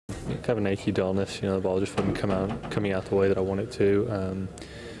kind of an achy dullness. The ball just wasn't coming out the way that I wanted it to.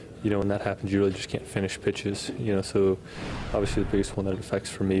 When that happens, you really just can't finish pitches. So obviously the biggest one that it affects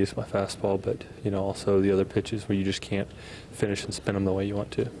for me is my fastball, but also the other pitches where you just can't finish and spin them the way you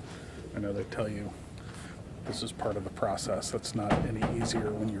want to. I know they tell you this is part of the process. That's not any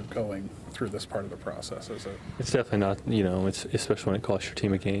easier when you're going through this part of the process, is it? It's definitely not. It's especially when it costs your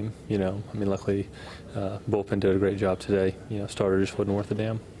team a game. Luckily, bullpen did a great job today. Starter just wasn't worth a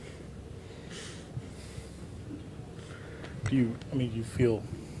damn. You feel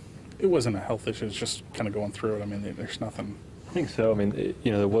it wasn't a health issue. It's just kind of going through it. There's nothing. I think so.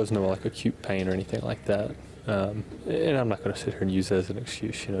 There was no acute pain or anything like that. And I'm not going to sit here and use that as an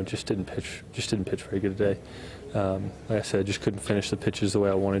excuse. Just didn't pitch very good today. Like I said, just couldn't finish the pitches the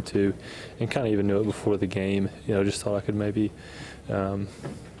way I wanted to, and kind of even knew it before the game. Just thought I could maybe,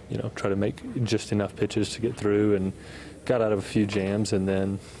 try to make just enough pitches to get through, and got out of a few jams, and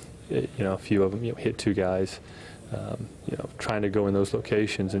then, a few of them, hit two guys. Trying to go in those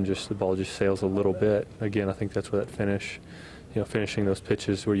locations, and the ball just sails a little bit. Again, I think that's where that finishing those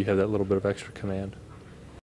pitches where you have that little bit of extra command.